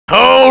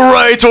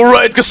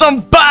Alright, cause I'm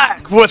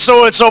back! What's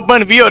up,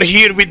 man? We are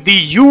here with the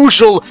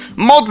usual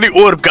monthly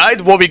orb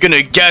guide, what we're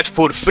gonna get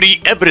for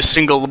free every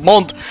single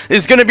month.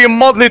 It's gonna be a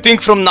monthly thing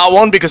from now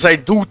on, because I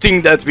do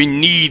think that we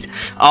need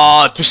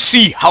to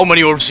see how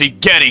many orbs we're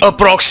getting.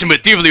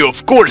 Approximately,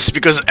 of course,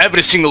 because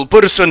every single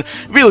person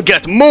will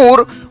get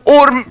more,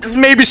 or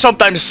maybe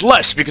sometimes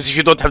less, because if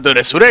you don't have the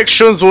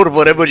resurrections or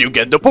whatever, you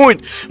get the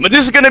point. But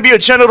this is gonna be a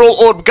general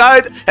orb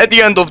guide. At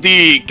the end of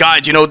the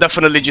guide, you know,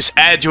 definitely just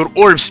add your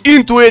orbs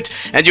into it,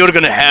 and you're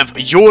gonna have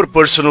your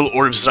personal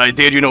orbs right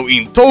there, you know,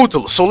 in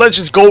total. So let's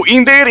just go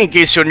in there, in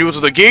case you're new to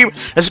the game.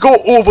 Let's go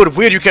over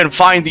where you can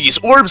find these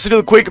orbs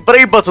real quick.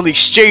 Brave Battle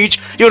Exchange,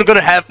 you're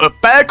gonna have a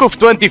pack of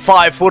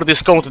 25 for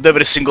discounted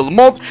every single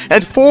month,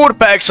 and 4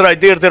 packs right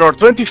there, there are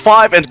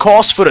 25 and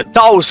cost for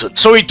 1,000.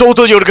 So in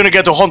total, you're gonna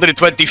get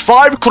 125.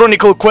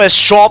 Chronicle Quest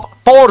Shop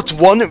Part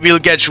 1 will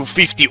get you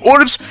 50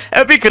 orbs,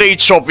 Epic Raid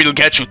Shop will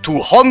get you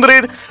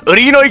 200,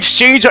 Arena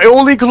Exchange I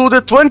only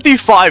included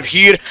 25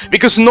 here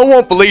because no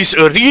one plays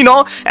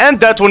Arena, and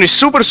that one is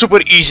super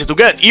easy to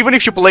get. Even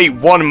if you play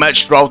one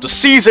match throughout the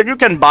season, you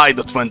can buy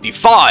the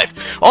 25.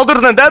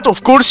 Other than that,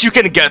 of course, you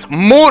can get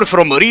more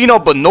from Arena,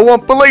 but no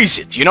one plays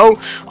it, you know?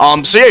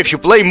 So yeah, if you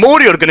play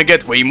more, you're gonna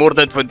get way more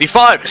than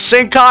 25.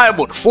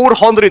 Senkaimon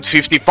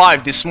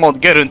 455 this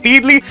month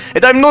guaranteedly,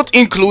 and I'm not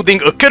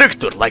including a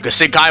character, like a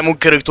Senkaimon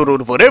character or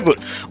whatever.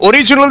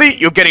 Originally,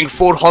 you're getting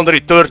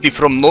 430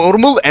 from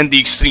normal and the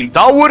extreme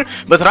tower,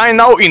 but right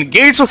now in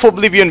Gates of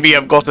Oblivion we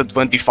have gotten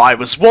 25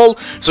 as well,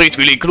 so it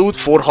will include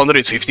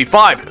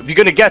 455. We're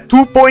gonna get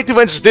 2 point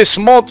events this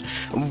month,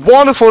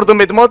 one for the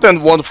mid-month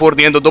and one for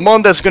the end of the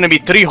month. That's gonna be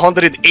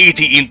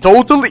 380 in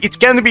total. It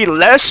can be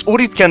less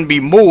or it can be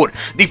more,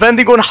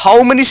 depending on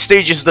how many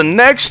stages the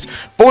next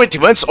point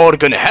events are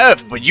gonna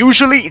have, but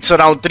usually it's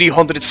around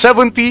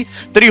 370,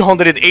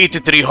 380,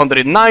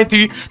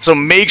 390, so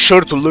make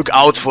sure to look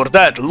out for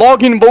that.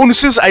 Login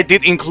bonuses, I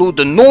did include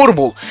the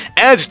normal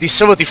and the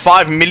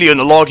 75 million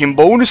login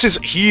bonuses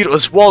here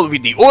as well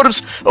with the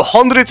orbs,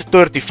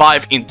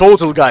 135 in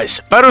total, guys.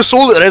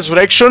 Parasol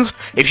resurrections,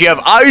 if you have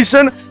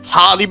Aizen,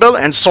 Halibel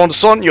and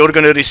Son, you're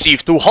gonna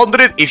receive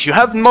 200. If you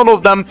have none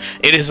of them,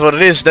 it is what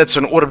it is. That's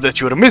an orb that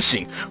you're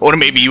missing. Or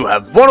maybe you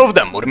have one of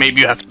them, or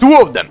maybe you have 2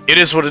 of them. It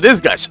is what it is,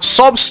 guys.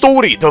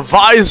 Sub-story, the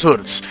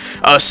Visors,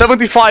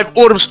 75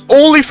 orbs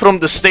only from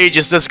the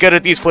stages. That's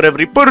guaranteed for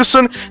every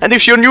person. And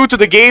if you're new to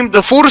the game,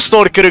 the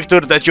 4-star character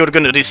that you're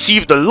gonna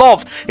receive the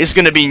love is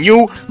gonna be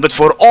new, but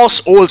for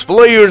us old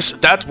players,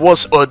 that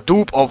was a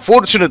dupe,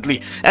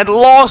 unfortunately. And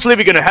lastly,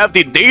 we're gonna have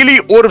the daily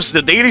orbs,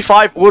 the daily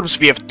 5 orbs.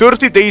 We have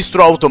 30 days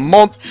throughout the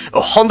month,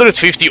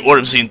 150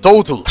 orbs in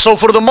total. So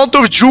for the month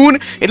of June,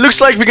 it looks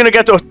like we're gonna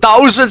get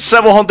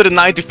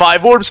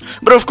 1,795 orbs,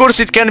 but of course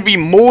it can be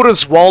more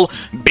as well,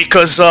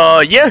 because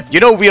yeah, you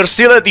know, we are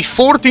still at the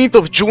 14th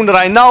of June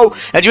right now,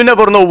 and you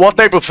never know what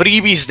type of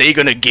freebies they're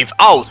gonna give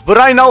out. But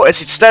right now,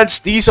 as it stands,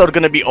 these are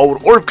gonna be our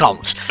orb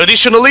counts.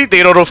 Additionally,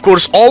 there are of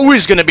course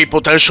always gonna be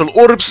potential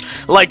orbs,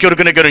 like you're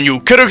gonna get a new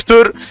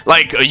character,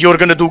 like you're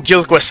gonna do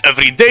guild quests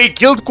every day.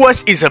 Guild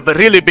quest is a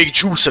really big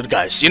juicer,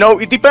 guys. You know,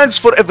 it depends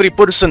for every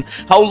person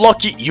how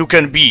lucky you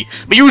can be.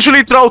 But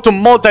usually throughout the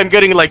month, I'm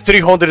getting like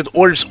 300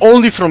 orbs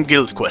only from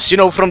guild quests, you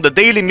know, from the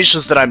daily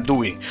missions that I'm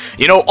doing.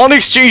 You know,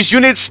 unexchanged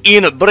units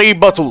in brave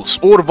battles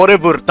or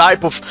whatever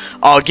type of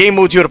game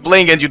mode you're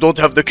playing and you don't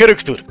have the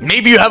character.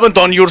 Maybe you haven't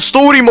done your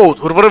story mode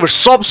or whatever,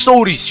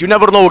 sub-stories, you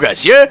never know,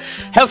 guys, yeah?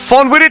 Have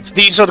fun with it.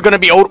 These are gonna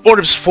be our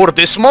orbs for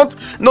this month.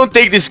 Don't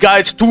take this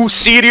guide too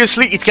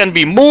seriously. It can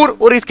be more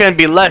or it can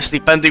be less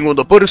depending on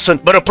the person,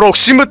 but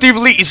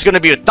approximately it's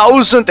gonna be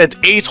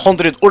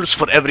 1,800 orbs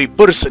for every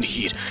person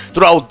here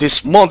throughout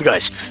this month,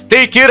 guys.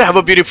 Take care, have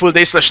a beautiful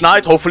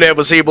day/night. Hopefully I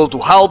was able to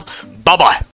help. Bye bye.